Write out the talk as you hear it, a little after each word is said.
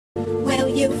Will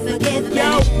you forgive me?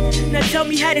 Yo, now tell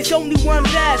me how there's only one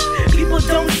left. People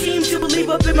don't seem to believe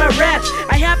up in my rap.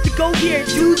 I have to go here,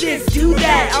 do this, do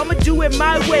that. I'ma do it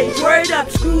my way, word up,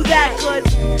 screw that. Cause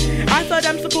I thought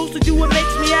I'm supposed to do what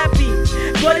makes me happy,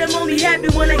 but I'm only happy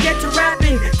when I get to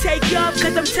rapping. Take up,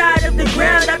 cause I'm tired of the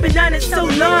ground. I've been on it so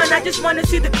long, I just wanna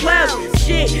see the clouds.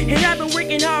 Shit, and I've been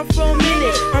working hard for a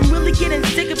minute. I'm really getting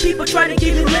sick of people trying to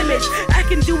give me limits. I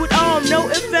can do it all, no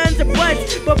ifs, ands, or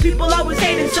buts, but people always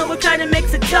hating, so it kinda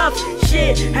makes it tough.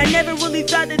 Shit, I never really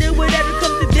thought that it would ever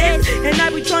come to this, and I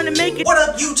be trying to make it. What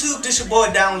up, YouTube? This your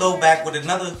boy Down Low back with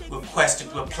another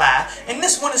requested reply, and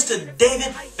this one is to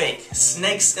David Fake,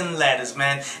 Snakes and Ladders,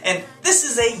 man. And this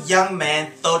is a young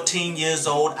man, 13 years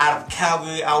old, out of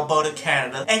Calgary, Alberta,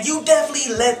 Canada. And you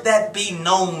definitely let that be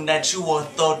known that you are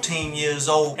 13 years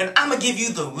old. And I'ma give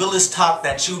you the realest talk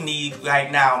that you need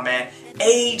right now, man.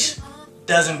 Age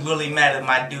doesn't really matter,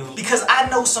 my dude, because I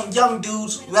know some young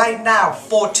dudes right now,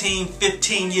 14,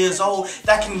 15 years old,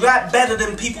 that can rap better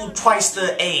than people twice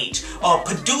their age, or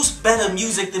produce better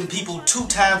music than people 2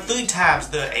 times, 3 times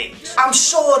their age. I'm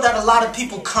sure that a lot of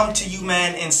people come to you,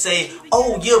 man, and say,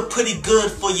 oh, you're pretty good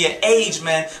for your age,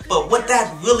 man, but what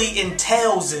that really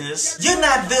entails is, you're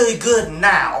not very good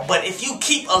now, but if you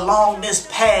keep along this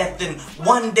path, then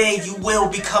one day you will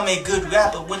become a good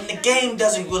rapper, when the game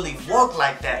doesn't really work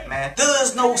like that, man.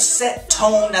 There's no set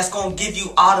tone that's gonna give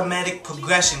you automatic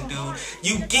progression, dude.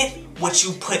 You get what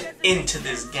you put into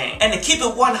this game. And to keep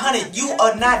it 100, you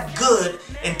are not good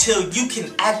until you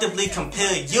can actively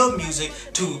compare your music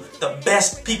to the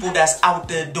best people that's out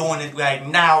there doing it right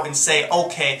now and say,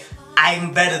 okay,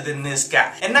 I'm better than this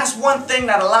guy. And that's one thing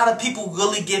that a lot of people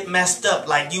really get messed up.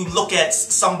 Like, you look at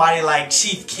somebody like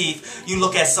Chief Keef, you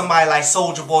look at somebody like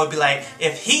Soulja Boy, be like,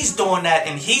 if he's doing that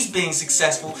and he's being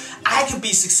successful, I can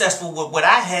be successful with what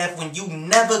I have. When you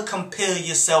never compare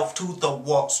yourself to the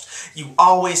worst. You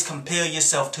always compare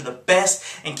yourself to the best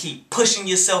and keep pushing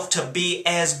yourself to be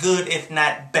as good, if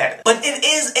not better. But it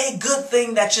is a good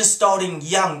thing that you're starting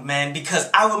young, man, because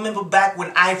I remember back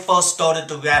when I first started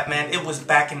to rap, man, it was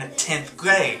back in the 10th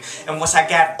grade. And once I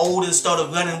got older and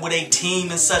started running with a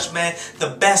team and such, man, the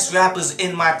best rappers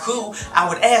in my crew, I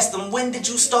would ask them, when did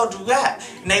you start to rap?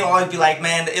 And they always be like,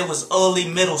 man, it was early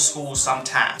middle school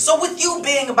sometime. So with you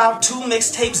being about 2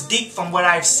 mixtapes deep from what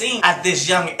I've seen at this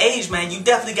young age, man, you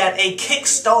definitely got a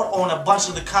kickstart on a bunch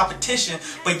of the competition,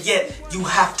 but yet you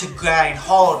have to grind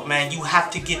hard, man. You have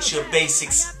to get your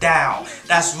basics down.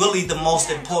 That's really the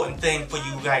most important thing for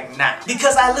you right now.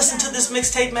 Because I listened to this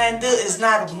mixtape, man, there is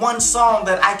not one song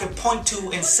that I can point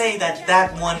to and say that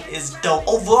that one is dope.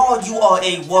 Overall, you are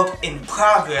a work in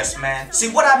progress, man. See,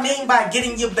 what I mean by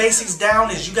getting your basics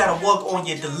down is you gotta work on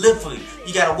your delivery.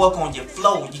 You gotta work on your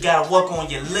flow. You gotta work on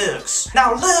your lyrics.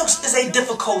 Now, lyrics is a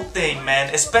difficult thing,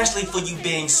 man, especially for you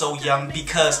being so young,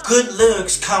 because good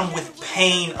lyrics come with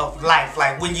pain of life.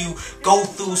 Like, when you go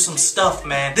through some stuff,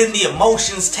 man, then the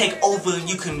emotions take over and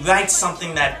you can write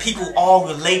something that people all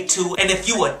relate to. And if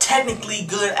you are technically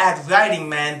good at writing,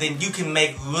 man, then you can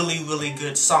make really, really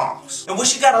good songs. And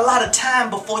wish you got a lot of time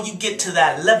before you get to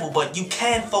that level, but you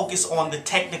can focus on the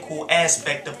technical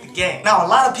aspect of the game. Now, a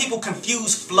lot of people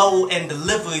confuse flow and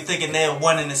delivery thinking they're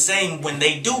one and the same, when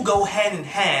they do go hand in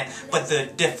hand, but they're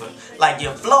different. Like,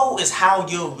 your flow is how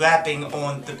you're rapping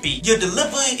on the beat. Your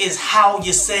delivery is how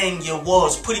you're saying your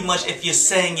words, pretty much, if you're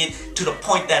saying it to the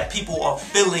point that people are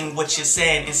feeling what you're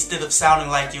saying instead of sounding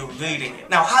like you're reading it.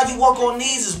 Now, how you work on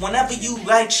these is whenever you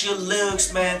write your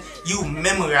lyrics, man, you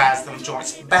memorize them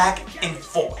joints back and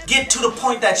forth. Get to the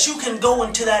point that you can go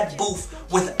into that booth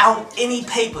without any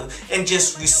paper and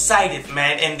just recite it,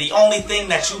 man. And the only thing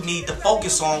that you need to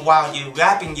focus on while you're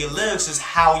rapping your lyrics is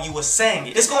how you are saying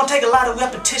it. It's gonna take a lot of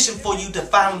repetition for you to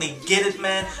finally get it,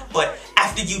 man, but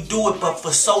after you do it but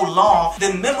for so long,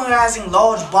 then memorizing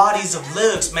large bodies of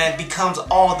lyrics, man, becomes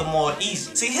all the more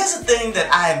easy. See, here's the thing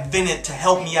that I invented to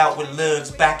help me out with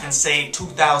lyrics back in, say,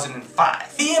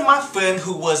 2005. Me and my friend,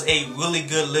 who was a really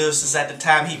good lyricist at the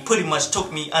time, he pretty much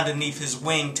took me underneath his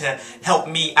wing to help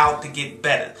me out to get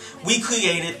better. We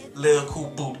created Lyrical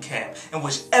Boot Camp, in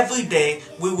which every day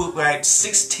we would write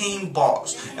 16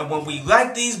 bars. And when we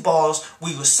write these bars,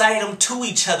 we recite them to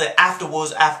each other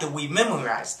afterwards after we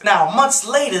memorized them. Now, months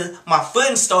later, my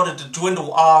friends started to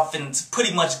dwindle off and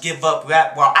pretty much give up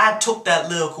rap, while I took that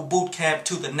Lyrical Boot Camp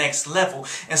to the next level.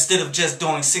 Instead of just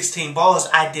doing 16 bars,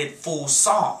 I did full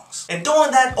songs. And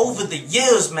doing that over the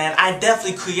years, man, I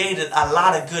definitely created a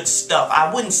lot of good stuff.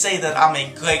 I wouldn't say that I'm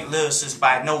a great lyricist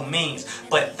by no means,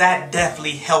 but that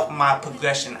definitely helped my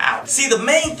progression out. See, the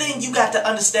main thing you got to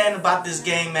understand about this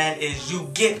game, man, is you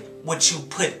get what you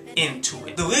put into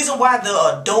it. The reason why there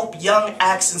are dope young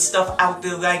acts and stuff out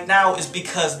there right now is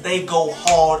because they go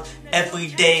hard every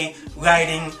day,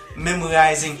 writing,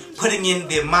 memorizing, putting in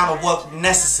the amount of work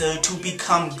necessary to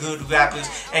become good rappers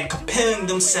and comparing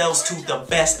themselves to the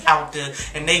best out there,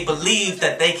 and they believe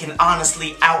that they can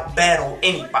honestly out-battle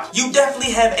anybody. You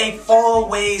definitely have a far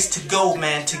ways to go,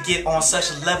 man, to get on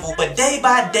such a level, but day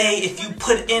by day, if you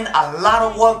put in a lot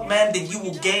of work, man, then you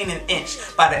will gain an inch.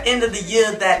 By the end of the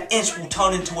year, that inch will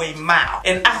turn into a mile,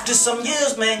 and after some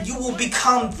years, man, you will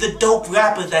become the dope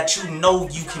rapper that you know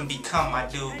you can become, my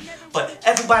dude. But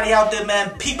everybody out there,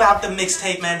 man, peep out the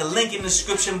mixtape, man. The link in the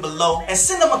description below. And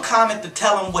send them a comment to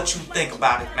tell them what you think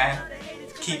about it, man.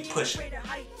 Keep pushing.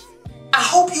 I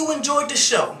hope you enjoyed the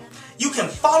show. You can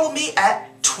follow me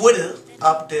at Twitter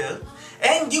up there.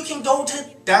 And you can go to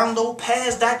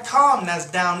downloadpaz.com, that's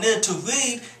down there, to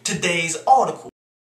read today's article.